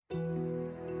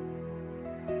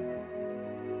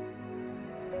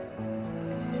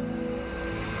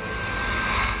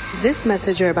This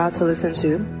message you're about to listen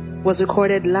to was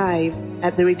recorded live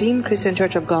at the Redeemed Christian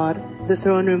Church of God, the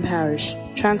Throne Room Parish,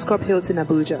 Transcorp Hilton,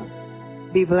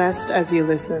 Abuja. Be blessed as you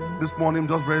listen. This morning,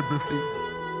 just very briefly,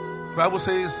 the Bible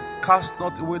says, cast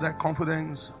not away thy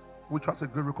confidence, which has a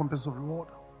great recompense of reward.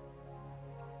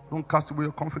 Don't cast away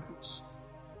your confidence.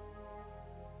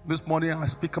 This morning, I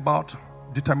speak about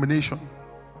determination.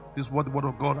 This is what the Word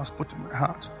of God has put in my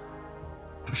heart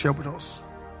to share with us.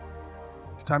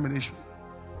 Determination.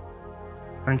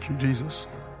 Thank you, Jesus.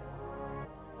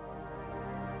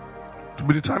 To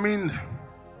be determined,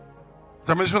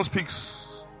 determination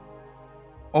speaks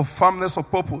of firmness of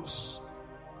purpose.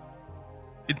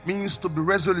 It means to be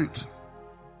resolute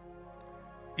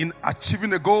in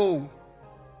achieving a goal.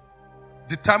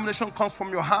 Determination comes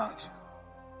from your heart.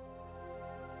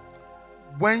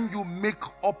 When you make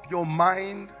up your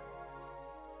mind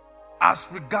as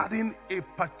regarding a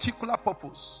particular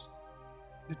purpose,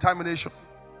 determination.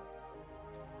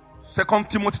 2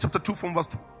 Timothy chapter 2 from verse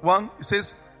 1, it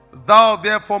says, "Thou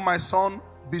therefore, my son,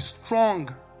 be strong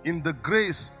in the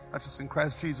grace that is in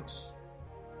Christ Jesus."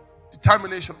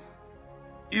 Determination.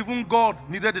 Even God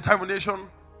needed determination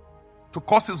to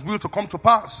cause his will to come to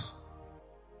pass.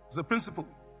 It's a principle.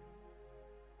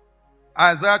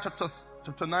 Isaiah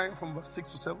chapter 9 from verse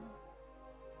 6 to 7.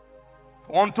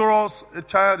 "For unto us a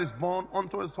child is born,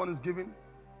 unto us a son is given,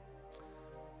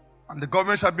 and the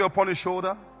government shall be upon his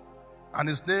shoulder, and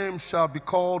his name shall be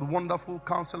called Wonderful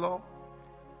Counselor,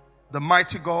 the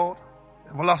Mighty God,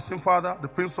 Everlasting Father, the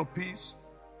Prince of Peace.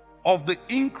 Of the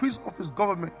increase of his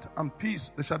government and peace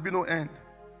there shall be no end.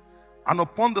 And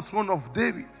upon the throne of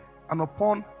David and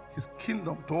upon his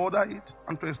kingdom, to order it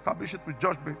and to establish it with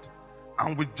judgment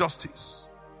and with justice,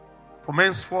 from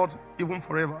henceforth even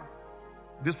forever."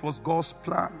 This was God's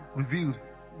plan revealed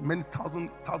many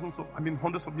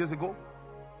hundreds of years ago,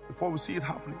 before we see it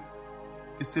happening.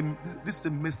 This is a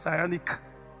messianic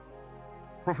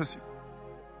prophecy.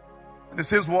 And it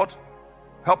says what?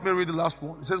 Help me read the last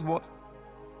one. It says what?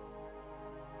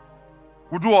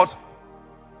 We do what?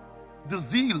 The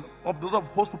zeal of the Lord of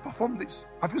hosts will perform this.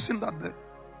 Have you seen that there?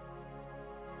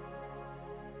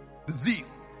 The zeal.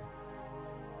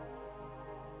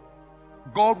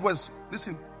 God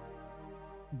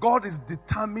is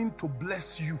determined to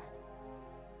bless you.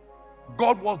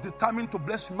 God was determined to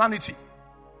bless humanity.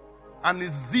 And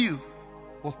his zeal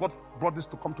was what brought this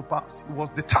to come to pass. He was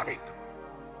determined.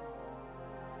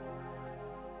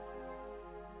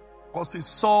 Because he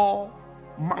saw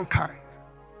mankind.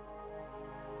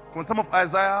 From the time of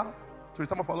Isaiah to the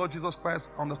time of our Lord Jesus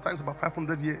Christ, I understand it's about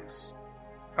 500 years.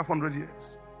 500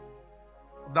 years.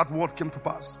 That word came to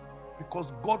pass.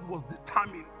 Because God was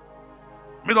determined.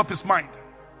 Made up his mind.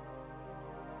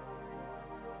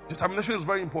 Determination is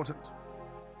very important.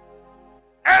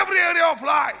 Every area of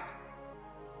life.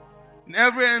 In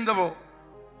every endeavor.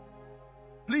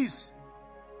 Please,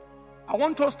 I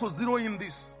want us to zero in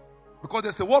this. Because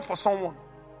there's a word for someone.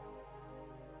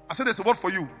 I said there's a word for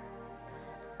you.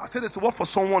 I said there's a word for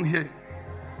someone here.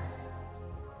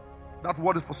 That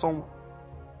word is for someone.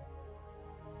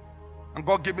 And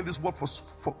God gave me this word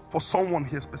for someone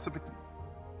here specifically.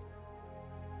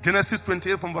 Genesis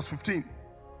 28 from verse 15.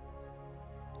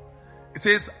 It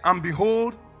says, "And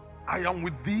behold, I am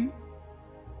with thee,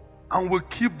 and will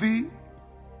keep thee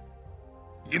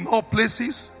in all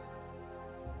places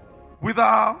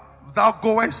whither thou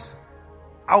goest.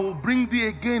 I will bring thee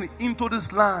again into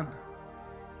this land."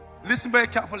 Listen very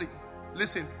carefully.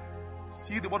 Listen.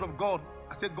 See the word of God.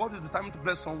 I said God is determined to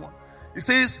bless someone. He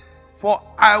says, "For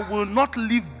I will not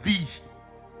leave thee."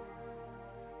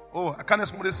 Oh, I can't hear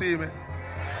somebody say amen.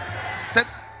 He said,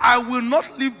 "I will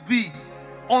not leave thee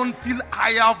until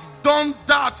I have done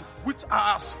that which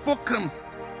I have spoken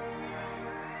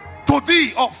to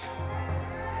thee of."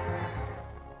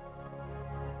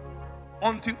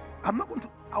 Until I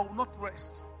will not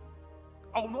rest.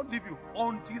 I will not leave you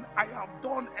until I have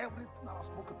done everything I have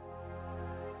spoken.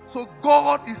 So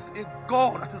God is a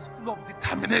God that is full of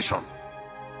determination,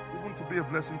 even to be a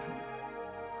blessing to you.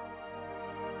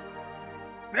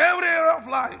 In every area of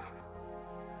life.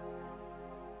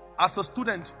 As a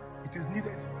student, it is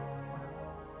needed.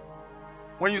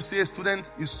 When you say a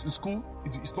student is in school,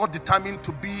 it's not determined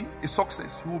to be a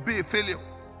success. You will be a failure.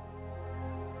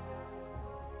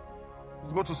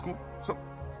 You go to school. So,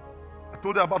 I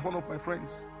told you about one of my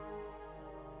friends.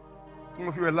 Some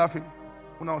of you were laughing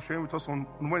when I was sharing with us on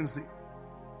Wednesday.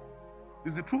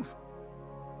 It's the truth.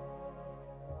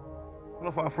 One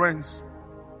of our friends,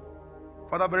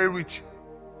 father very rich,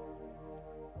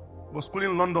 was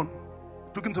schooling in London.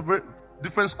 Took him to very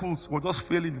different schools. Was just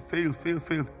failing, fail.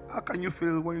 How can you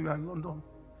fail when you are in London?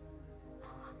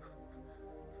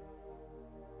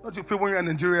 Don't you feel when you're in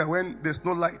Nigeria, when there's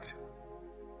no light,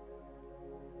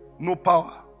 no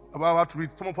power? About to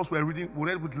read. Some of us we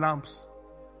read with lamps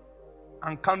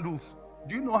and candles.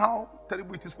 Do you know how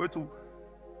terrible it is for you to?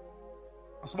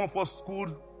 Some of us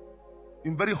schooled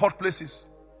in very hot places.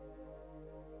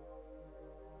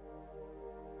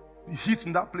 The heat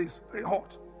in that place, very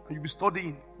hot, and you'll be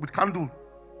studying with candle.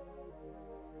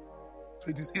 So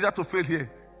it is easier to fail here.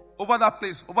 Over that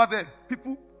place, over there,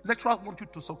 lecturers want you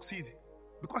to succeed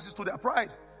because it's to their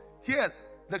pride. Here,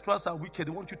 lecturers are wicked,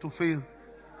 they want you to fail.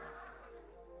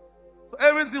 So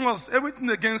everything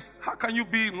against, how can you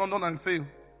be in London and fail?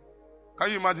 Can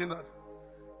you imagine that?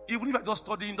 Even if you're just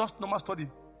studying, just normal study.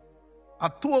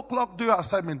 At 2 o'clock, do your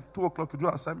assignment. 2 o'clock, you do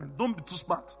your assignment. Don't be too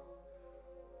smart.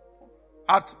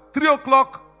 At 3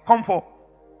 o'clock, come for.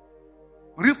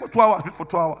 Read for 2 hours, read for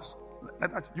 2 hours.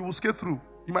 Like that, you will skate through.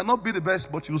 You might not be the best,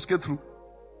 but you will skate through.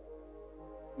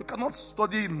 You cannot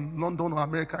study in London or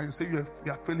America and say you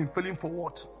are failing. Failing for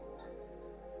what?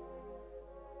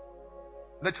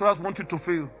 Lecturers want you to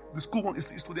fail. The school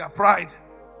is to their pride.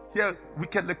 Here,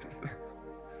 wicked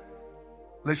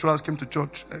lecturers came to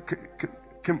church,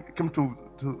 came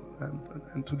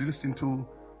to this thing to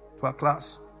our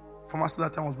class. Pharmacy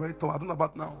that time was very tough. I don't know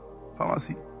about now.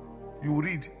 Pharmacy, you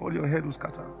read, all your head will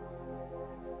scatter.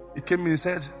 He came in and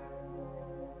said,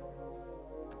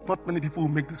 not many people will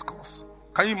make this course.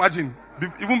 Can you imagine?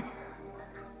 Even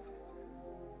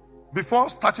before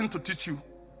starting to teach you,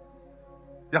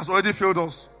 he has already failed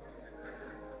us.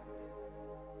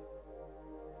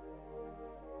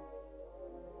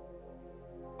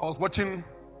 I was watching.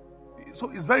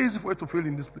 So it's very easy for you to fail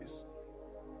in this place.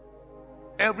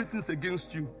 Everything's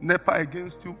against you. NEPA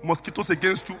against you. Mosquitoes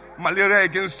against you. Malaria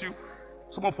against you.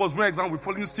 Some of us, when exam, we're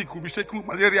falling sick. We'll be shaking with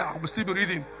malaria. We'll still be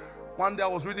reading. One day I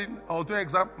was doing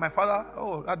exam. My father,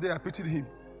 that day I pitied him.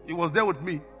 He was there with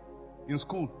me in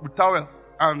school with towel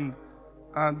and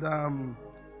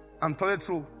toilet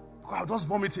roll. I was just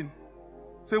vomiting.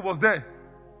 So he was there.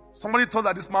 Somebody thought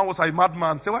that this man was a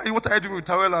madman. Say, what are you doing with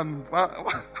towel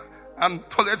and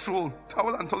toilet roll?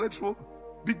 Towel and toilet roll.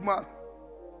 Big man.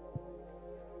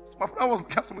 So my father was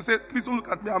looking at me and said, please don't look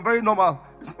at me. I'm very normal.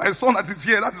 It's my son that is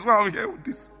here. That is why I'm here with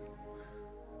this.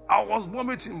 I was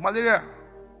vomiting. Malaria.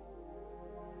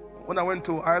 When I went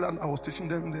to Ireland, I was teaching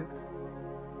them there.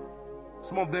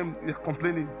 Some of them, they are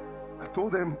complaining. I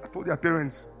told their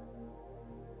parents,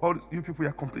 all you people, you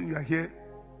are complaining, you are here,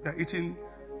 you are eating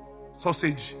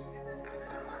sausage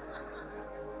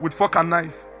with fork and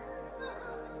knife.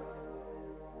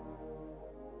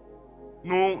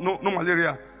 No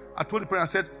malaria. I told the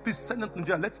parents, I said, please send them to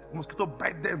Nigeria, let mosquito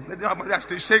bite them, let them have malaria.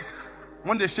 They shake.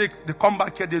 When they shake, they come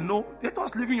back here, they know. They're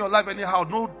just living your life anyhow,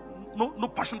 no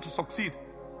passion to succeed.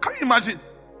 Can you imagine?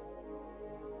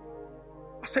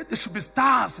 I said there should be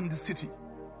stars in this city.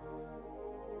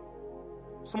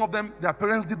 Some of them, their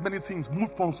parents did many things.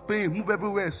 Moved from Spain, moved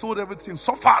everywhere, sold everything,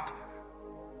 suffered.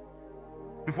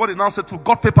 Before they now said to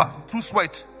God paper, through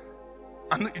sweat.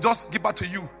 And it just give back to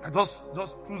you. I just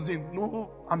cruising.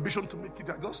 No ambition to make it.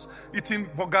 I just eating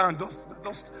burger and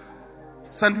just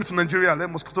send you to Nigeria. Let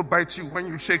mosquito bite you. When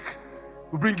you shake,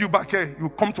 we bring you back here. You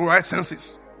come to right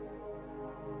senses.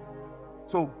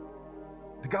 So,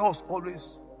 the guy was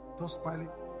always just smiling.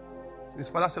 So his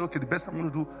father said, okay, the best I'm going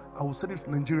to do, I will send him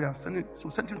to Nigeria. Send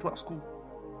him to our school.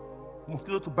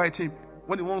 Mosquito to bite him.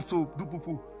 When he wants to do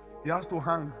poo-poo, he has to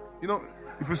hang. You know,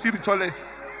 if you see the toilets.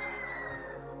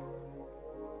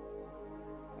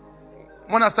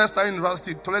 When I started studying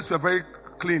university, toilets were very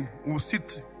clean. We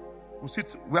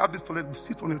have this toilet, we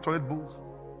sit on the toilet bowls.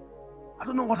 I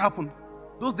don't know what happened.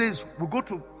 Those days, we go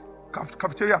to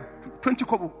cafeteria, 20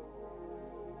 kobo.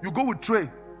 You go with tray.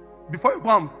 Before you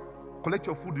go and collect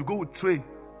your food, you go with tray.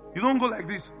 You don't go like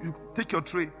this. You take your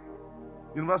tray.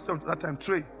 University of that time,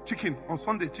 tray. Chicken on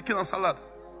Sunday, chicken and salad.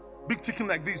 Big chicken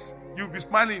like this. You'll be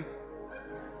smiling.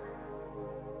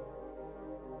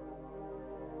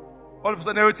 All of a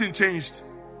sudden, everything changed.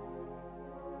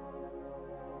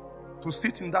 To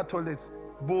sit in that toilet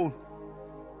bowl,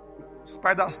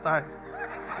 spider style.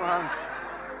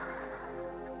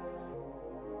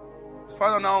 His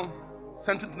father now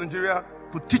sent him to Nigeria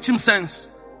to teach him sense.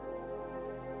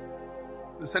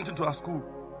 They sent him to our school.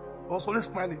 He was always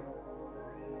smiling.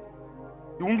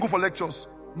 He won't go for lectures.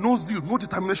 No zeal, no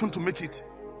determination to make it.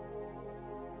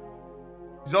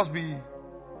 He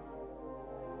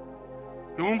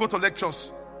won't go to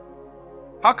lectures.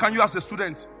 How can you as a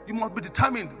student? You must be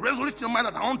determined, resolute in your mind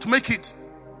that I want to make it.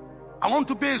 I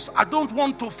don't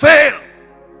want to fail.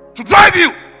 To drive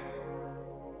you.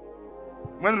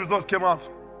 When the results came out,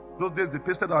 those days they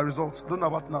pasted our results. I don't know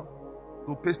about now.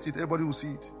 They'll paste it, everybody will see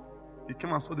it. He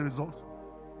came and saw the results.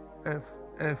 F.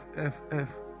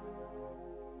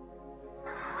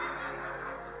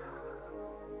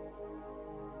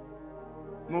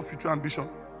 No future ambition.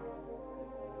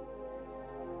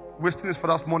 Wasting his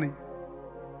father's money.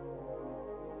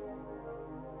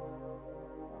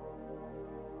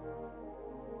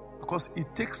 Because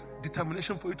it takes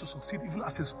determination for you to succeed, even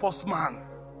as a sportsman.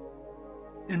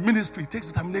 In ministry, it takes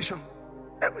determination.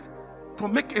 To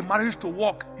make a marriage to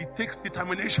work, it takes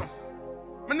determination.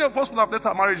 Many of us will have left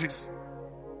our marriages.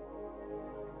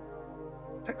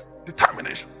 It takes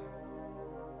determination.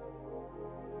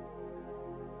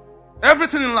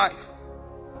 Everything in life.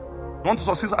 You want to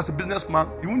succeed as a businessman,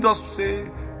 you won't just say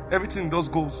everything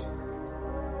just goes.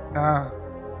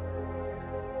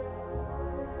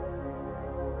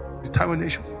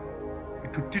 Determination.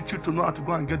 It will teach you to know how to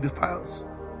go and get the files.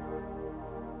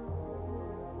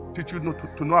 Teach you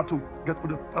to know how to get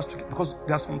with the pastor. Because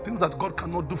there are some things that God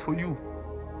cannot do for you.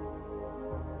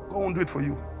 God won't do it for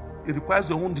you. It requires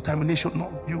your own determination,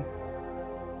 not you.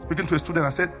 Speaking to a student, I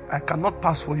said, I cannot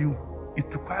pass for you. It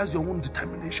requires your own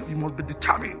determination. You must be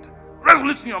determined,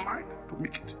 resolute in your mind to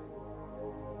make it.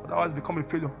 Otherwise, become a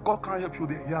failure. God can't help you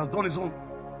there. He has done his own.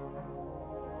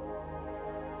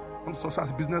 When you as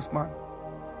a businessman,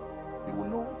 you will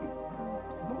know. You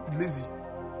will not be lazy.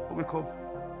 You wake up.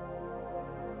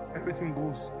 Everything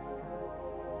goes.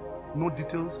 No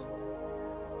details.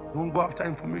 Don't go after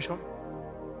information.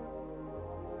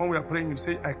 When we are praying, you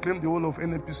say, I claim the whole of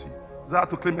NNPC. Is that how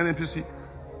to claim NNPC?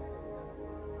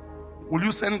 Will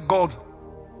you send God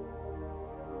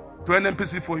to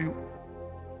NNPC for you?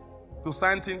 To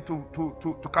sign in,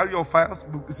 to carry your files?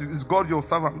 Is God your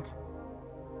servant?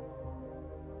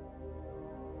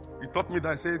 He taught me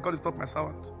that. I say, God is not my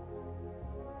servant.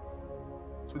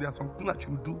 So there are some things that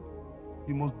you do.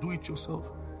 You must do it yourself.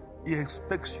 He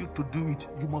expects you to do it.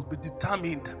 You must be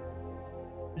determined.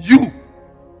 You.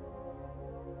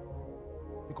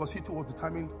 Because he too was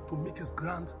determined to make his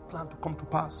grand plan to come to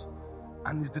pass.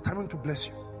 And he's determined to bless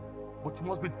you. But you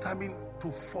must be determined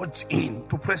to forge in,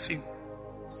 to press in.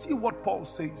 See what Paul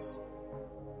says.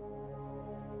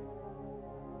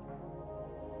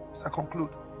 As I conclude.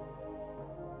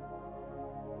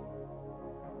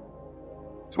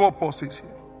 See what Paul says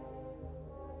here.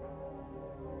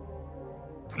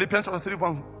 Philippians chapter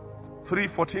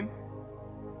 3:14.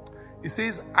 It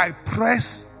says, I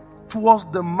press towards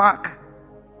the mark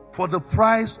for the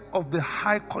prize of the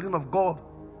high calling of God.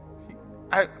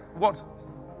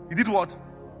 He did what?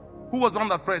 Who was the one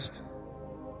that pressed?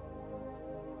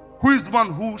 Who is the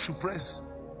one who should press?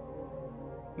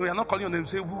 No, you're not calling your name.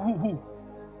 Say who?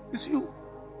 It's you.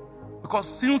 Because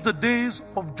since the days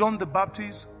of John the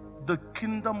Baptist, the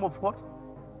kingdom of what?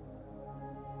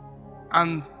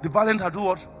 And the violent had do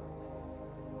what?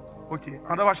 Okay,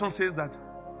 another version says that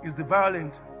it's the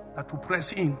violent that will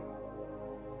press in.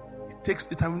 It takes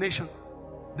determination.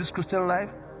 This Christian life,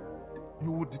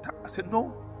 you would I said,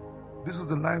 no, this is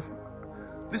the life.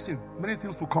 Listen, many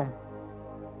things will come.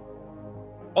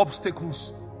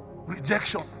 Obstacles,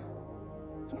 rejection.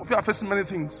 Some of you are facing many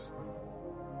things.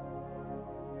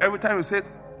 Every time you said,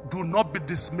 do not be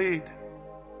dismayed.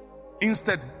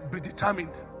 Instead, be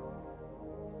determined.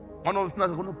 One of the things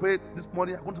I'm going to pray this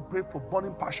morning, I'm going to pray for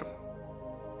burning passion.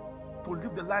 To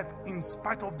live the life in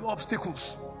spite of the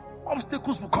obstacles.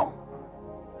 Obstacles will come.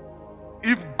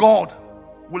 If God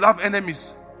will have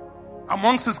enemies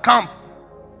amongst his camp,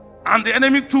 and the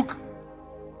enemy took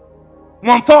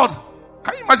 1/3,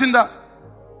 can you imagine that?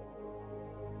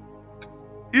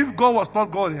 If God was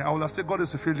not God, I would have said God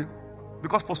is a failure.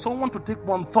 Because for someone to take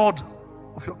 1/3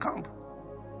 of your camp,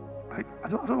 I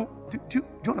don't know. Do you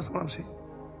understand what I'm saying?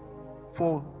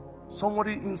 For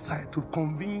somebody inside to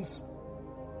convince,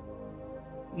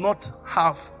 not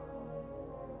half,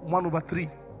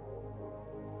 1/3,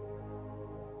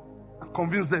 and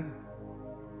convince them.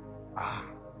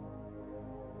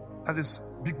 That is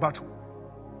big battle.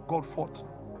 God fought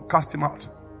and cast him out.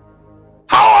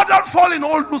 How art thou fallen,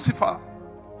 O Lucifer,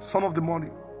 son of the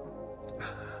morning?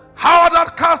 How art thou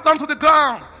cast down to the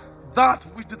ground, that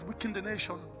which did weaken the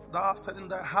nation? Thou hast said in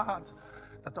thy heart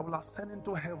that I will ascend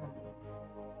into heaven.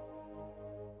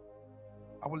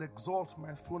 I will exalt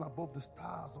my throne above the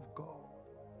stars of God.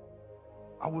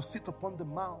 I will sit upon the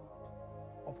mount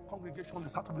of congregation on the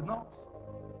south of the north.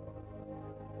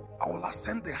 I will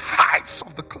ascend the heights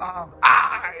of the cloud.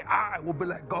 I will be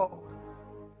like God.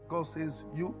 God says,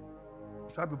 you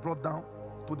shall be brought down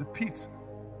to the pit,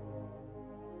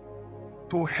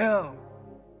 to hell,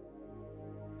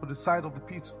 to the side of the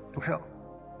pit, to hell.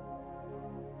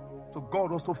 So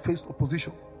God also faced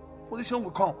opposition. Opposition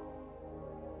will come.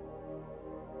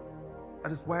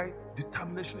 That is why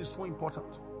determination is so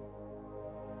important.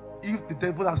 if the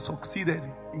devil has succeeded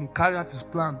in carrying out his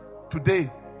plan, today,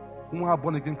 we won't have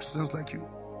born again Christians like you.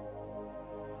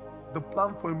 The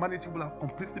plan for humanity will have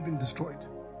completely been destroyed.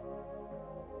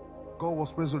 God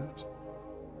was resolute.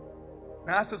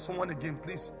 Now I said to someone again,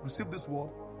 please receive this word.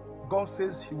 God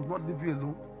says he will not leave you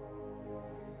alone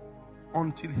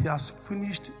until he has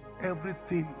finished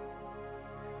everything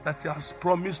that he has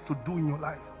promised to do in your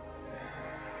life.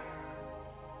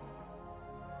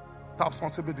 Perhaps one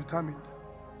say be determined.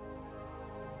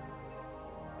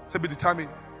 Say be determined.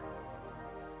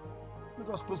 Let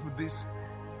us close with this.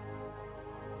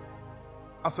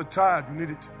 As a child, you need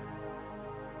it.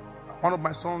 One of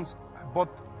my sons,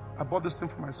 I bought this thing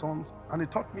for my sons, and he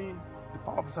taught me the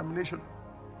power of determination.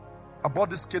 I bought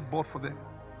this skateboard for them.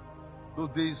 Those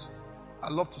days, I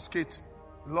loved to skate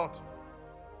a lot.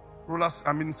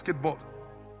 Skateboard.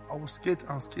 I would skate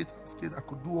and skate and skate. I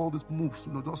could do all these moves,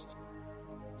 just.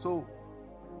 So,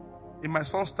 in my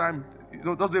son's time,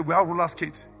 those days we have roller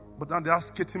skates, but now they have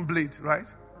skating blade, right?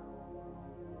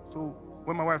 So,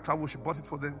 when my wife traveled, she bought it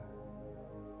for them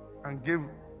and gave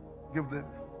them.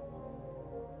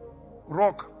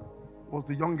 Rock was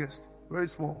the youngest, very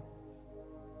small.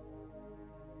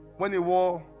 When he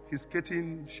wore his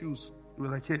skating shoes, they were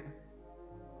like here.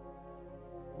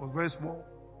 It was very small,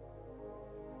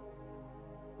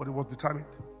 but he was determined.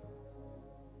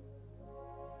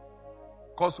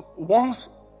 Because once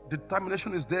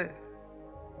determination is there,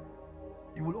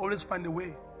 you will always find a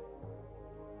way.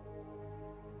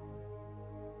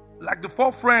 Like the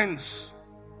 4 friends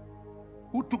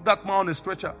who took that man on a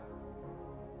stretcher,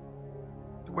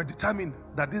 they were determined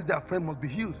that their friend must be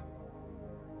healed.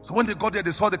 So when they got there,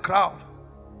 they saw the crowd.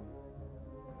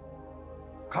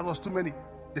 The crowd was too many.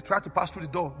 They tried to pass through the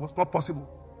door. It was not possible.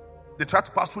 They tried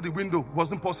to pass through the window. It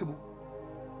wasn't possible.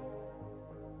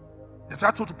 They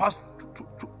tried to pass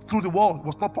through the wall. It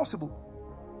was not possible.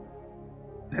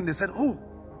 Then they said, oh,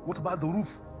 what about the roof?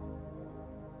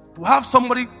 To have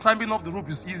somebody climbing up the roof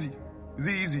is easy. Is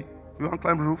it easy? You want to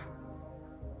climb the roof?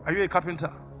 Are you a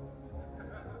carpenter?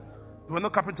 There were no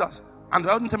carpenters. And they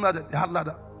didn't tell me that they had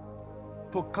ladder.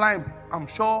 To climb, I'm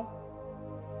sure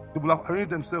they will have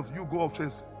arranged themselves. You go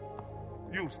upstairs.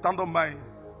 You stand on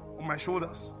my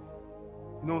shoulders.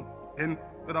 And the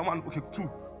other one, okay, two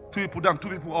people down, 2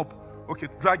 people up. Okay,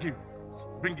 drag him,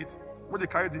 bring it. When they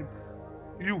carried him,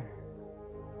 you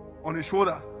on his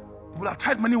shoulder. They will have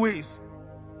tried many ways.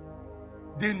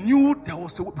 They knew there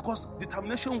was a way, because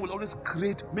determination will always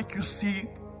make you see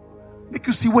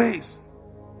ways.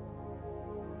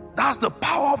 That's the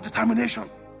power of determination.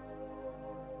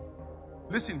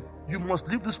 Listen, you must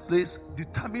leave this place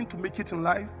determined to make it in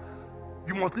life.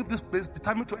 You must leave this place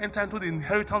determined to enter into the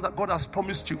inheritance that God has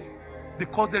promised you.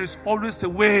 Because there is always a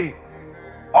way.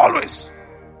 Always.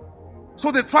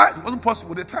 So they tried. It wasn't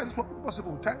possible. They tried. It wasn't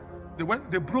possible.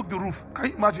 They broke the roof. Can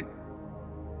you imagine?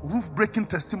 Roof breaking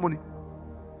testimony.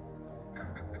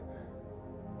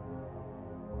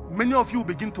 Many of you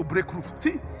begin to break roof.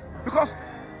 See? Because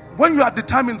when you are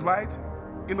determined, right,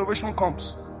 innovation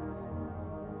comes.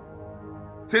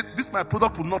 Say, this my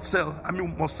product will not sell.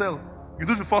 Must sell. You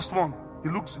do the first one.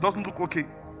 It doesn't look okay.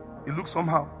 It looks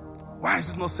somehow. Why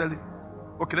is it not selling?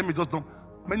 Okay, let me just dump.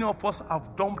 Many of us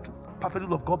have dumped perfect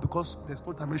will of God because there's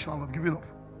no dimension and we've given up.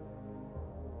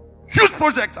 Huge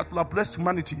project that will have blessed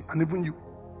humanity and even you.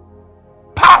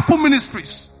 Powerful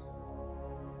ministries.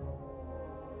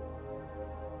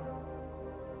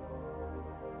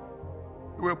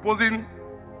 We were opposing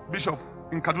Bishop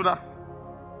in Kaduna.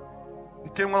 He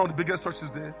became one of the biggest churches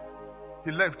there.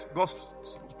 He left. God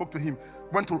spoke to him.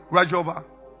 Went to Rajoba.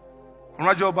 From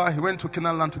Rajoba, he went to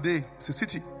Canaan Land. Today, it's a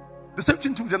city. The same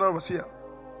thing to General was here.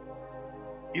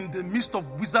 In the midst of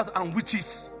wizards and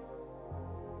witches.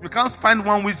 You can't find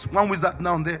one wizard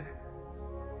now and there.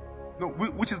 No,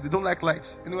 witches, they don't like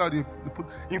lights. Anywhere they put.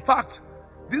 In fact,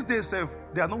 these days,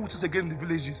 there are no witches again in the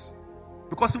villages.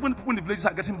 Because even people in the villages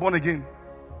are getting born again.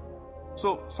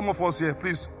 So, some of us here,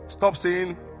 please stop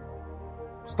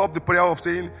the prayer of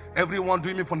saying, everyone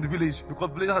doing me from the village. Because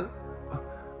villagers,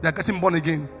 they are getting born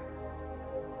again.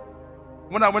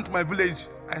 When I went to my village,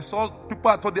 I saw people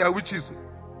I thought they are witches.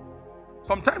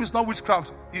 Sometimes it's not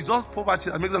witchcraft. It's just poverty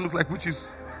that makes them look like witches.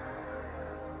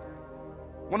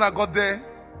 When I got there,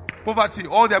 poverty,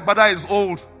 all the agbada is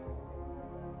old.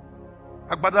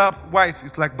 Agbada white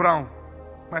is like brown.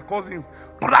 My cousins,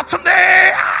 Brother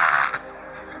today.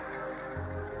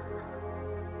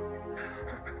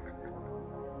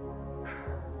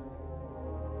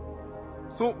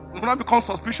 So when I become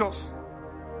suspicious,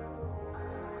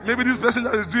 maybe this person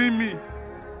that is doing me,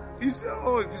 it's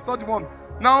not the one.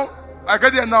 Now I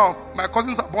get there now, my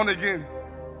cousins are born again.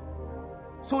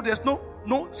 So there's no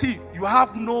No, see, you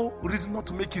have no reason not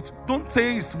to make it. Don't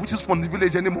say it's witches from the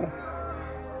village anymore.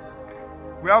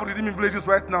 We have redeeming villages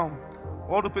right now.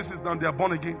 All the places down, they are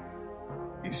born again.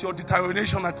 It's your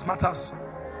determination that matters.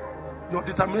 Your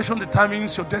determination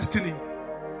determines your destiny.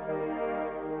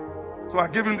 So I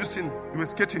gave him this thing. He was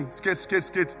skating.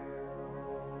 Skate.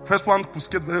 First one could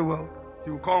skate very well.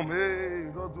 He will come. Hey,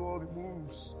 you don't do all the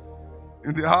moves.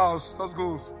 In the house. That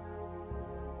goes.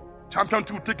 Champion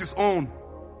 2 take his own.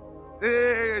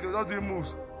 Hey, they don't do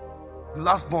moves. The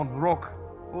last born, Rock.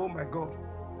 Oh my God.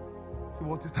 He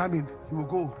was determined. He will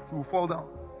go. He will fall down.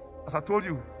 As I told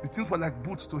you, the things were like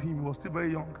boots to him. He was still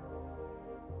very young.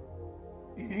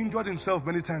 He injured himself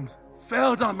many times.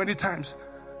 Fell down many times.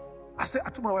 I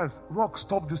told my wife, Rock,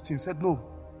 stop this thing. He said, no.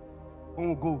 When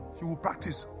we go, he will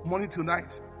practice morning till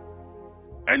night.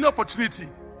 Any opportunity,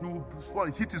 he will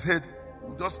hit his head.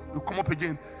 He will come up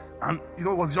again. And he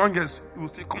was youngest. He will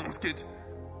say, come on, skate.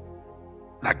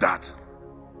 Like that.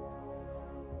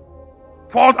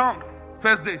 Fall down.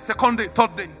 First day, second day,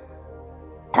 third day.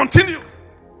 Continue.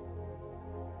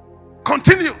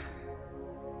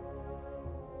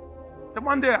 Then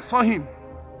one day I saw him.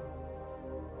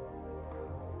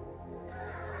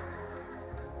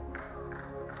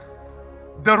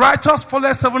 The righteous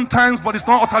falls 7 times, but it's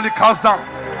not utterly cast down.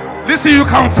 Listen, you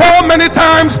can fall many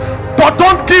times, but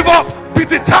don't give up. Be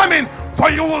determined,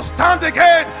 for you will stand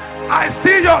again. I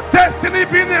see your destiny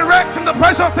being erect in the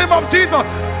precious name of Jesus.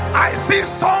 I see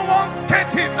someone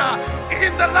skating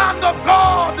in the land of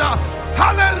God.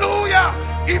 Hallelujah.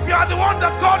 If you are the one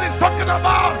that God is talking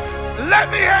about, let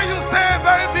me hear you say a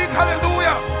very big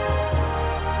hallelujah.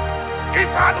 If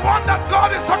you are the one that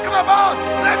God is talking about,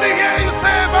 let me hear you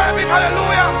say a very big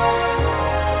hallelujah.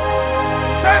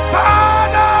 Say,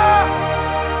 Father,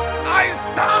 I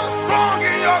stand strong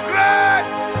in your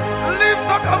grace. Lift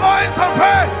up your voice and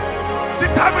pray.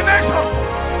 Determination.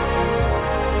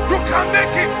 You can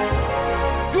make it.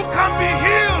 You can be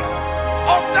healed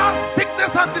of that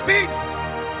sickness and disease.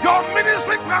 Your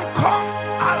ministry can come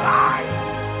alive.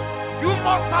 You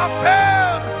must have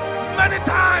failed many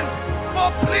times,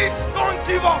 but please don't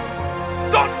give up.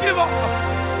 Don't give up.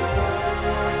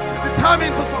 Be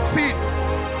determined to succeed.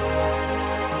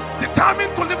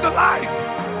 Determined to live the life.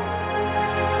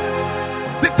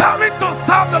 Determined to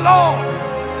serve the Lord.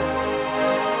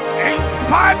 In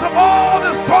spite of all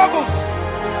the struggles,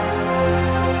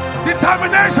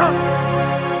 determination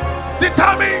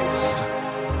determines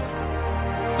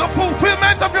the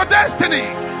fulfillment of your destiny.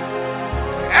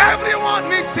 Everyone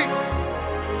needs it.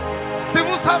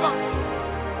 Civil servant,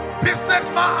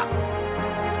 businessman.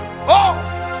 Oh,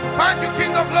 thank you,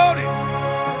 King of Glory.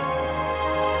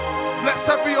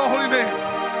 Blessed be your holy name.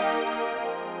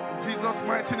 In Jesus'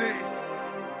 mighty name.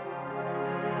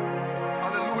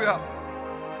 Hallelujah.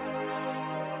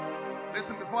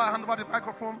 Listen, before I hand over the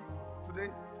microphone today,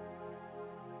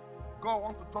 God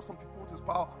wants to touch some people with his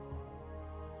power.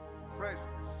 Fresh.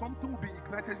 Something will be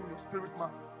ignited in your spirit, man.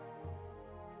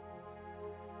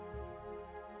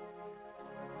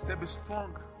 He said, be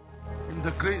strong in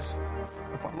the grace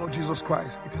of our Lord Jesus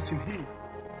Christ. It is in him.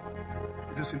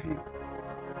 It is in him.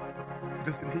 It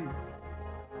is in him.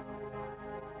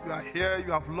 You are here,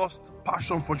 you have lost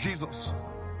passion for Jesus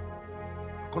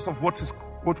because of what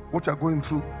you are going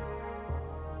through.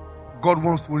 God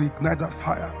wants to reignite that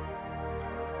fire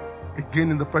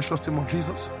again in the precious name of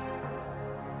Jesus.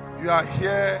 You are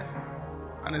here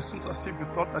and it seems as if you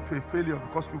thought that you're a failure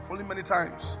because you've fallen many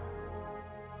times.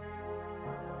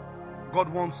 God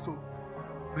wants to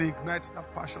reignite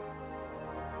that passion.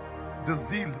 The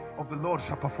zeal of the Lord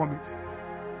shall perform it.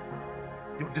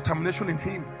 Your determination in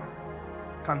him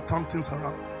can turn things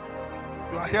around.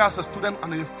 You are here as a student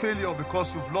and a failure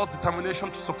because you've lost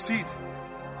determination to succeed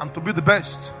and to be the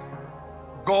best.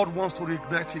 God wants to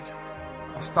reignite it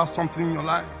and start something in your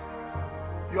life.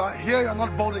 You are here, you are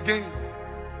not born again.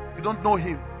 You don't know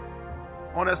him.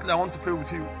 Honestly, I want to pray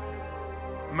with you.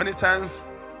 Many times,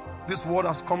 this word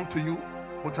has come to you,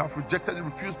 but you have rejected it,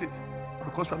 refused it,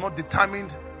 because you are not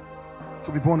determined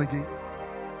to be born again.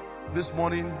 This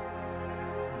morning,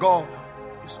 God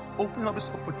is opening up this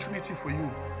opportunity for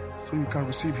you so you can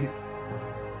receive him.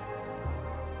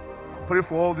 I pray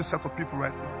for all this set of people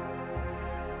right now.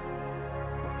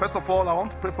 But first of all, I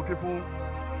want to pray for people.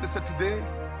 They said, today,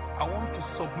 I want to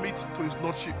submit to his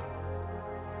lordship.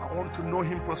 I want to know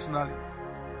him personally.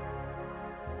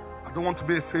 I don't want to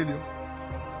be a failure.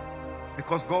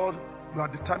 Because God, you are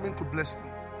determined to bless me.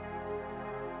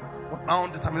 But now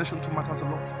determination too matters a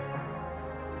lot.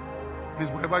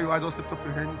 Please, wherever you are, just lift up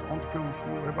your hands. I want to pray with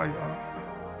you. Wherever you are.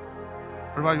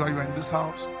 Wherever you are in this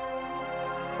house.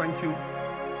 Thank you.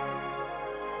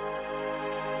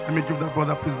 Let me give that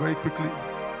brother, please, very quickly.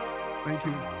 Thank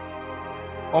you.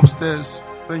 Upstairs.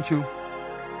 Thank you.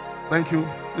 Thank you.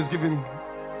 Please give him.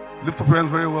 Lift up your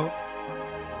hands very well.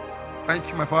 Thank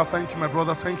you, my father. Thank you, my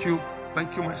brother. Thank you.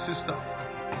 Thank you, my sister.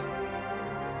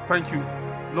 Thank you.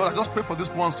 Lord, I just pray for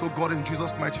this one, so God, in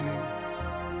Jesus' mighty name.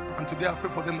 And today I pray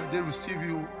for them that they receive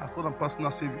you as Lord and personal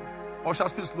Savior.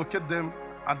 Ushers, please locate them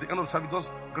at the end of the service.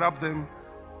 Just grab them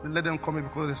and let them come in,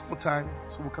 because there's no time,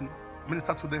 so we can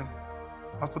minister to them.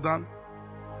 Pastor Dan,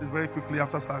 please, very quickly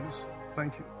after service.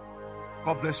 Thank you.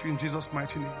 God bless you in Jesus'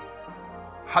 mighty name.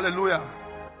 Hallelujah.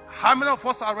 How many of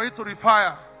us are ready to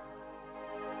refire?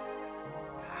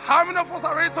 How many of us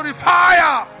are ready to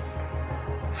refire?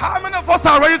 How many of us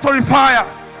are ready to refire?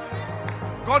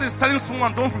 God is telling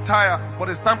someone, don't retire, but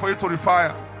it's time for you to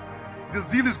refire. The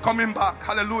zeal is coming back.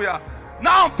 Hallelujah.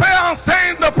 Now pray and say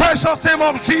in the precious name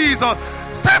of Jesus.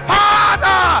 Say,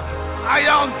 Father, I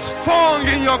am strong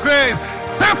in your grace.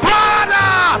 Say,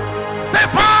 Father,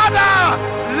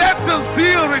 let the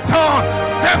zeal return.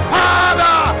 Say,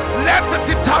 Father, let the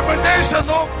determination,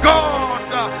 oh God,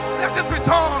 let it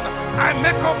return. I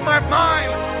make up my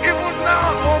mind, even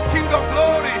now, oh King of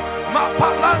Glory.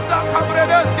 Mapalanda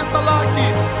Kabredeski Salaki.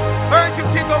 Thank you,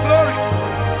 King of Glory.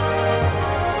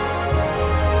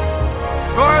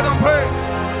 Go ahead and pray.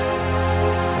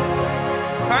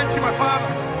 Thank you, my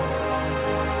Father.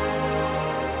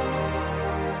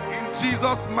 In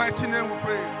Jesus' mighty name we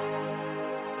pray.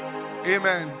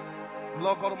 Amen.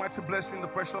 Lord God Almighty, bless you in the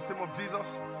precious name of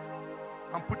Jesus.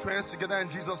 And put your hands together in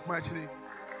Jesus' mighty name.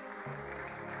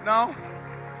 Now,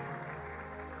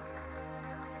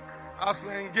 as we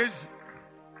engage,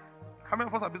 how many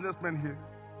of us are businessmen here?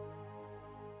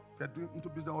 They're doing into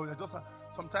business, or just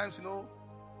sometimes, you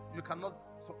might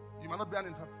not be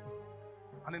an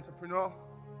entrepreneur,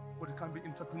 but you can be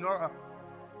entrepreneurial.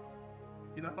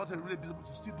 Not a really business, but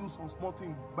you still do some small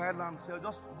things, buy land, sell,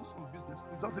 just do some business.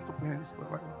 You just lift up your hands.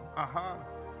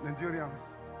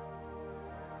 Nigerians.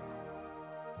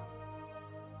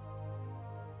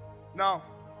 Now,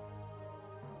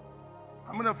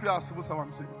 how many of you are civil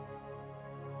servants here?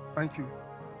 Thank you.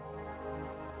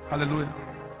 Hallelujah.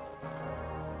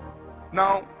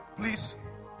 Now, please,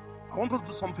 I want to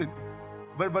do something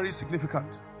very, very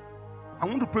significant. I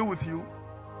want to pray with you,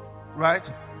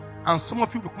 right? And some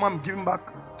of you will come and giving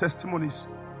back testimonies.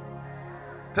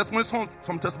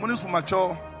 Some testimonies will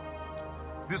mature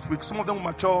this week. Some of them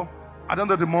will mature at the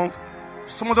end of the month.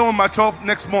 Some of them will mature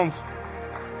next month.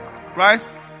 Right?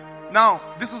 Now,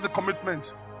 this is the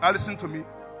commitment. Now listen to me.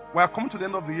 We are coming to the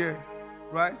end of the year.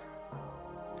 Right?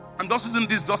 I'm just using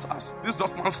this just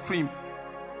one stream.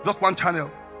 Just one channel.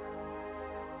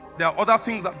 There are other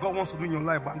things that God wants to do in your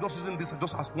life, but I'm just using this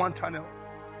just as one channel.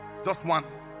 Just one.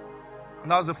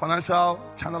 And that's the financial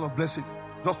channel of blessing.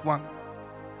 Just one.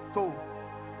 So,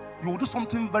 you will do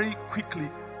something very quickly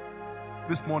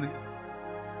this morning.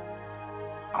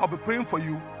 I'll be praying for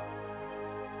you.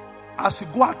 As you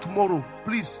go out tomorrow,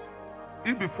 please,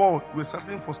 if before you were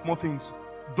settling for small things,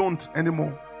 don't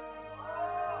anymore.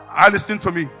 Are you listening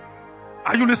to me?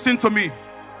 Are you listening to me?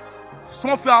 Some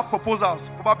of you have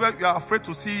proposals. Probably you are afraid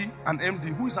to see an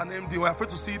MD. Who is an MD? Or afraid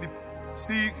to see the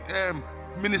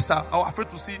minister. Or afraid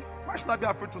to see. Why should I be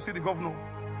afraid to see the governor?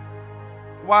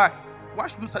 Why? Why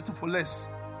should you settle for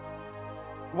less?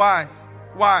 Why?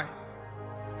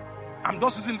 I'm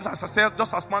just using this, as I said,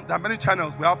 just as one. There are many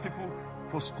channels. We have people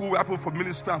for school, we have people for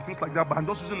ministry and things like that. But I'm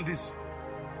just using this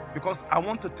because I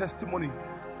want a testimony.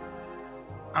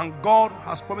 And God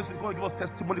has promised me, God will give us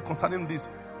testimony concerning this.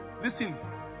 Listen,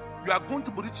 you are going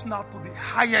to be reaching out to the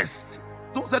highest.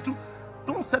 Don't settle.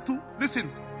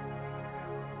 Listen.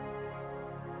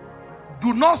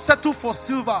 Do not settle for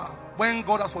silver when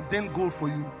God has ordained gold for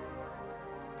you.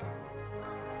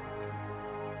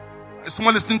 Is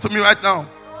someone listening to me right now?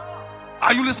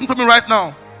 Are you listening to me right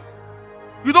now?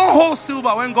 You don't hold silver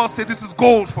when God said this is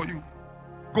gold for you.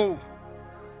 Gold.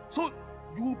 So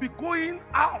you will be going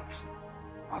out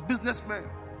as businessmen.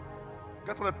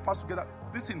 Get all the papers together.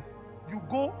 Listen, you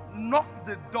go knock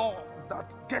the door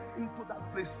that get into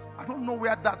that place. I don't know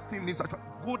where that thing is.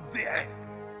 Go there.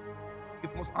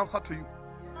 It must answer to you.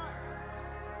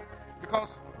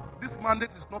 Because this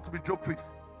mandate is not to be joked with.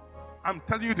 I'm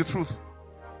telling you the truth.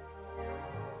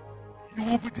 You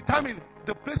will be determined.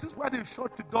 The places where they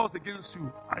shut the doors against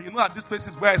you, and you know that this place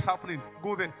is where it's happening,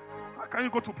 go there. How can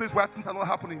you go to a place where things are not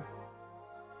happening?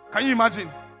 Can you imagine?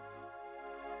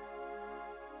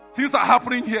 Things are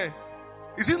happening here.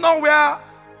 Is it not where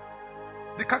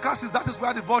the carcass is? That is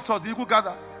where the vultures, the eagle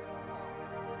gather.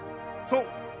 So,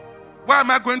 where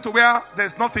am I going to where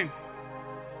there's nothing?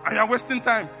 And you're wasting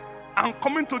time. And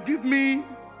coming to give me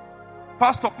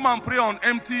Pastor, come and pray on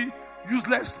empty,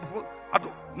 useless. I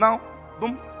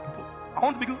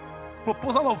want to begin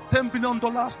proposal of $10 billion,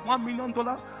 $1 million.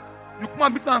 You come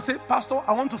and meet me and say, Pastor,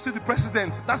 I want to see the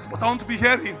president. That's what I want to be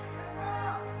hearing.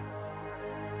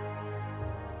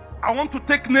 I want to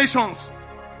take nations.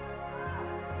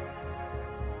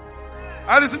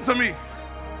 Listen to me.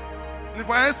 And if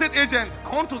I'm an estate agent,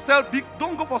 I want to sell big.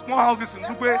 Don't go for small houses in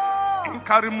Dubai, in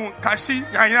Karimun, Kashi,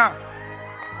 Yanya.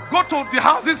 Go to the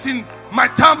houses in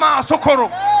Maitama, Sokoro.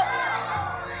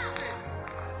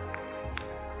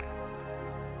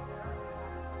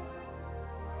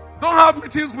 Don't have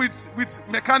meetings with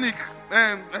mechanic,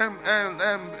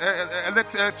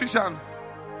 electrician,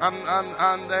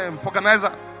 and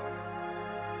organizer.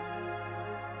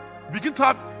 Begin to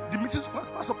have the meetings.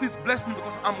 Pastor, please bless me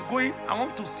because I'm going. I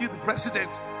want to see the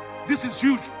president. This is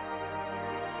huge.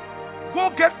 Go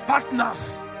get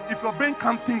partners. If your brain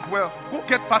can't think well, go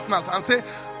get partners and say,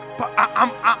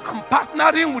 I'm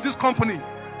partnering with this company.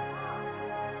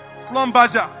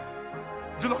 Slumberger,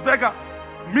 Julius Berger,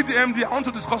 meet the MD. I want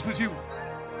to discuss with you.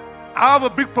 I have a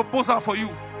big proposal for you.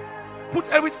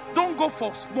 Don't go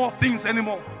for small things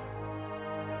anymore.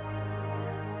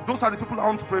 Those are the people I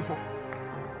want to pray for.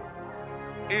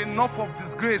 Enough of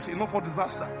disgrace, enough of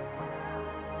disaster.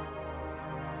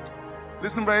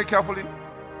 Listen very carefully.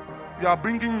 You are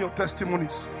bringing your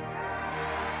testimonies.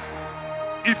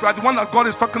 If you are the one that God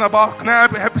is talking about, can I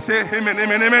help you say amen,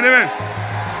 amen, amen, amen?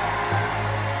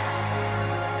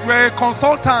 You are a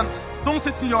consultant. Don't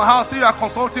sit in your house. Say you are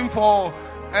consulting for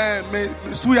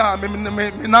Mesuya,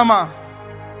 Minama.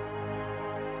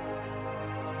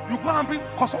 You go and bring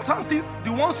consultancy.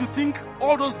 The ones you think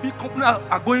all those big companies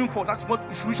are going for, that's what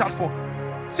you should reach out for.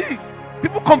 See,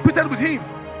 people competed with him.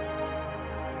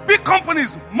 Big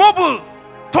companies, Mobil,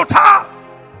 Total,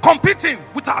 competing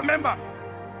with our member.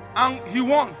 And he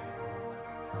won.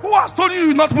 Who has told you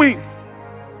will not win?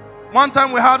 One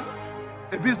time we had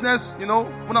a business, when I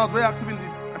was very active in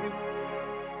the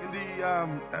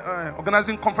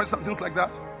organizing conferences and things like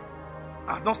that.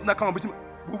 I had not seen that kind of meeting.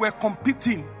 We were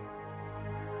competing.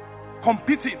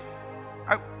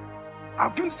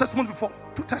 I've given this testimony before.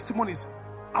 2 testimonies.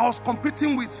 I was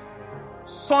competing with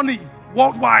Sony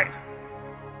worldwide.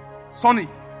 Sony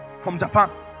from Japan.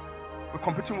 We're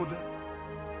competing with them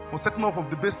for setting up of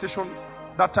the base station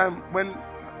that time when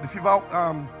the FIFA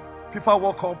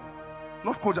World Cup,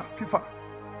 not Koja, FIFA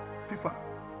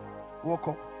World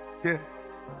Cup,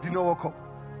 Junior World Cup,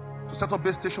 to set up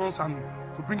base stations and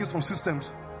to bring in some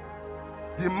systems.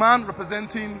 The man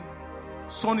representing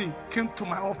Sony came to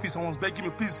my office and was begging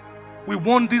me, please, we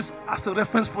want this as a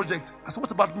reference project. I said,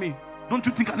 what about me? Don't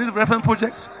you think I need a reference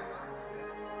project?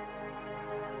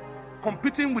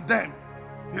 Competing with them,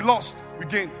 he lost, we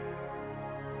gained.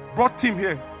 Brought team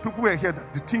here. People were here,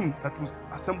 the team that was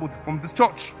assembled from this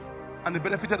church, and they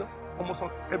benefited almost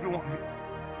everyone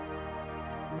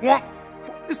here.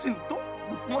 Listen, don't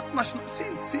not national.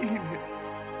 See him here.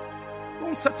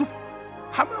 Don't settle.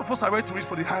 How many of us are ready to reach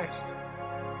for the highest?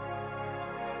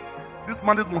 This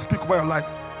mandate must speak over your life.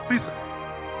 Please,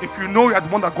 if you know you are the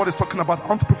one that God is talking about, I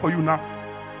want to pray for you now.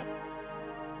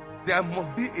 There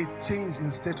must be a change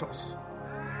in status.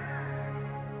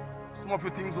 Some of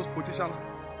you think those politicians.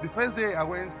 The first day I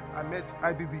met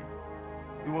IBB.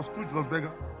 It was through Julius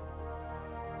Berger.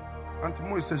 Auntie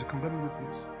Mo said she can bear me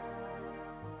witness.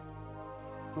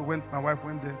 So my wife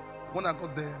went there. When I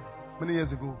got there many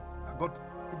years ago,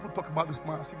 people talk about this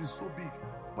man as if he's so big.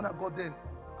 When I got there,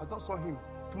 I just saw him,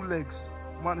 2 legs,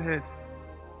 1 head.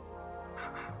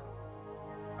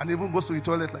 And he even goes to the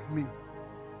toilet like me.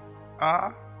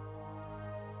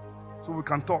 So we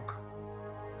can talk.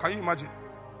 Can you imagine?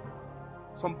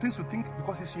 Some things you think,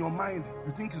 because it's in your mind,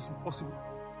 you think it's impossible.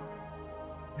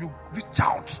 You reach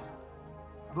out.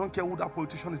 I don't care who that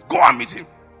politician is. Go and meet him.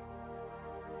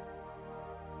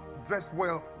 Dress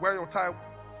well. Wear your tie.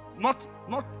 Not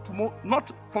tomorrow.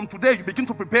 Not from today. You begin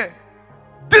to prepare.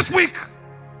 This week.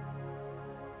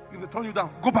 If they turn you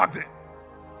down, go back there.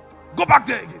 Go back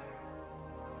there again.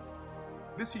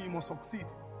 Listen, you must succeed.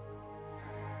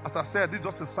 As I said, this is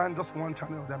just a sign just for one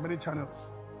channel. There are many channels.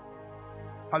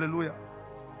 Hallelujah.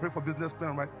 Pray for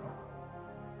businessmen right now.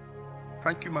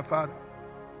 Thank you, my Father.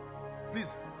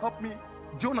 Please help me.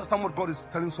 Do you understand what God is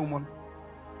telling someone?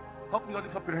 Help me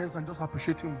lift up your hands and just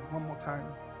appreciate Him one more time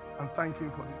and thank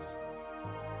Him for this.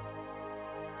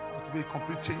 It has to be a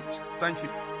complete change. Thank you.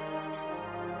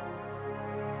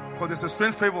 Because there's a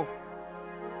strange favor,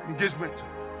 engagement.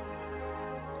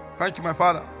 Thank you, my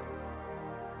Father.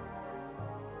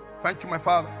 Thank you, my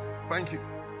Father. Thank you.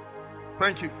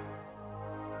 Thank you.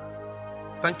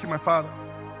 Thank you, my Father.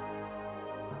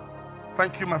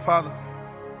 Thank you, my Father.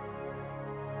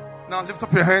 Now lift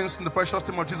up your hands in the precious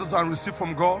name of Jesus and receive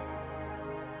from God.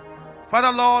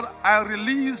 Father Lord, I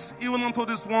release even unto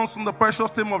these ones in the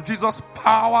precious name of Jesus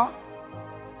power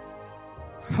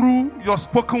through your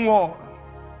spoken word.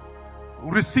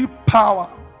 Receive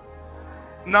power.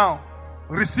 Now,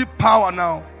 receive power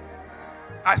now.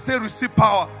 I say receive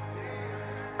power.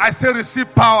 I say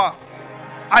receive power.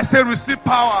 I say receive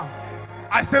power.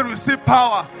 I say receive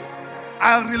power.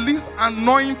 I release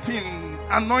anointing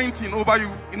over you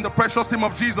in the precious name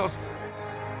of Jesus.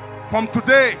 From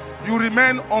today, you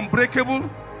remain unbreakable,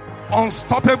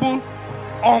 unstoppable,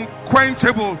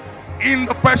 unquenchable in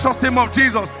the precious name of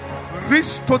Jesus.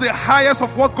 Reach to the highest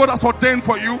of what God has ordained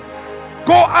for you.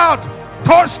 Go out,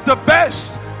 touch the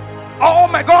best. Oh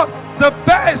my God, the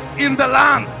best in the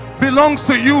land belongs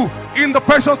to you in the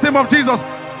precious name of Jesus.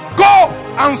 Go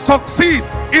and succeed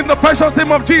in the precious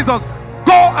name of Jesus.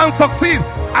 Go and succeed.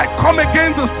 I come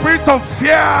against the spirit of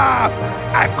fear.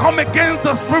 I come against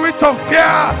the spirit of fear.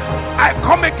 I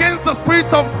come against the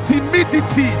spirit of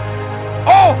timidity.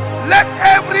 Oh, let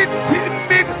every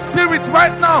timid spirit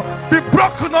right now be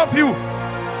broken off you.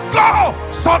 Go,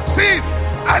 succeed.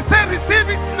 I say receive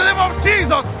it in the name of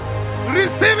Jesus.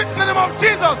 Receive it in the name of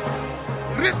Jesus.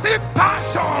 Receive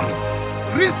passion.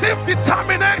 Receive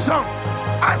determination.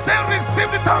 I say receive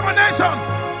determination.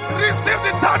 Receive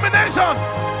determination.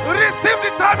 Receive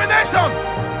determination.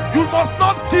 You must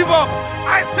not give up.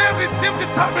 I say receive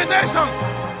determination.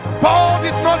 Paul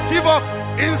did not give up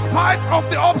in spite of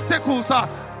the obstacles.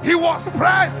 He was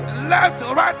pressed left,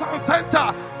 right and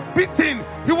center, beaten.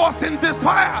 He was in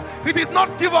despair. He did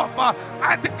not give up.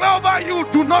 I declare over you,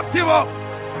 do not give up.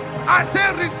 I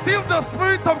say receive the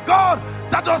Spirit of God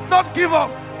that does not give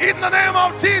up in the name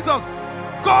of Jesus.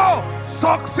 Go,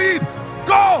 succeed,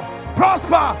 go,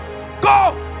 prosper,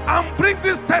 go and bring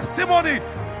this testimony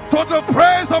to the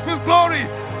praise of His glory.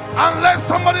 And let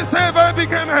somebody say a very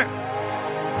big amen.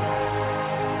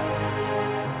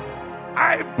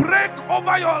 I break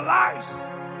over your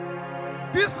lives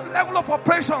this level of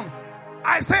operation.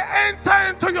 I say enter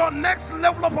into your next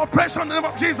level of operation in the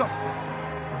name of Jesus.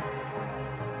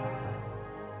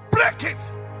 Break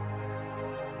it.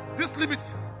 This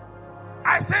limit.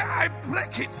 I say I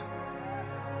break it.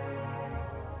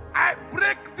 I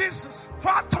break this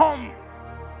stratum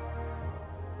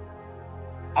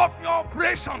of your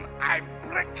operation. I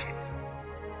break it.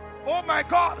 Oh my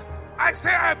God. I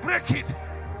say I break it.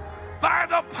 By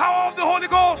the power of the Holy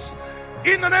Ghost.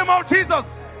 In the name of Jesus.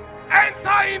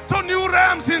 Enter into new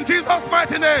realms in Jesus'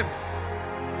 mighty name.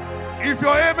 If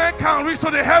your amen can reach to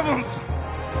the heavens.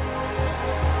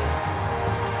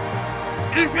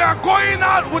 If you are going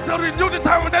out with a renewed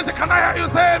determination, can I hear you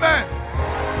say amen?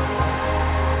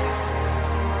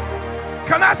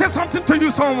 Can I say something to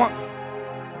you, someone?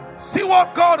 See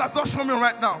what God has just shown me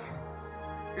right now.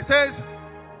 He says,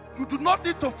 you do not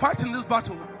need to fight in this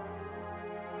battle.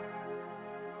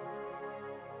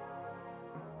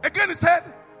 Again, he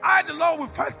said, I, the Lord, will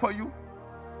fight for you.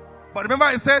 But remember,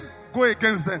 he said, go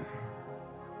against them.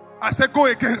 I said, go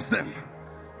against them.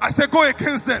 I said, go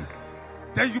against them.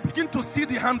 Then you begin to see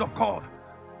the hand of God.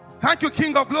 Thank you,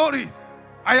 King of Glory.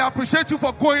 I appreciate you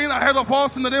for going ahead of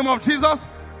us in the name of Jesus.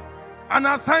 And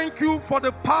I thank you for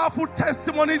the powerful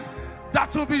testimonies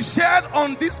that will be shared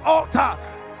on this altar.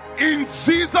 In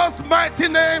Jesus' mighty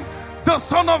name, the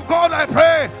Son of God, I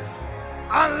pray.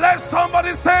 And let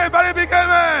somebody say a very big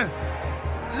amen.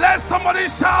 Let somebody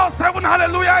shout 7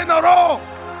 hallelujah in a row.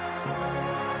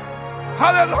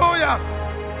 Hallelujah.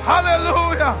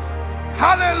 Hallelujah.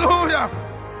 Hallelujah.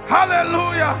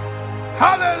 Hallelujah.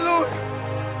 Hallelujah.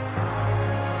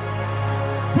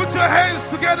 Put your hands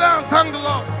together and thank the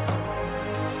Lord.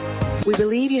 We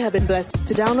believe you have been blessed.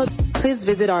 To download, please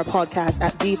visit our podcast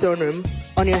at The Throne Room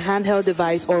on your handheld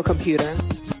device or computer.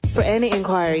 For any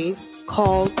inquiries,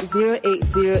 call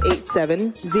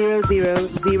 08087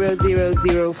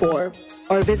 000004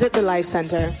 or visit the Life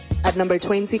Center at number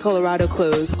 20 Colorado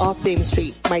Close off Dame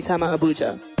Street, Maitama,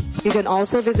 Abuja. You can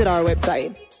also visit our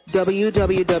website,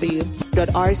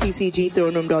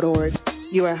 www.rccgthroneroom.org.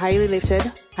 You are highly lifted,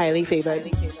 highly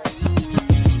favored.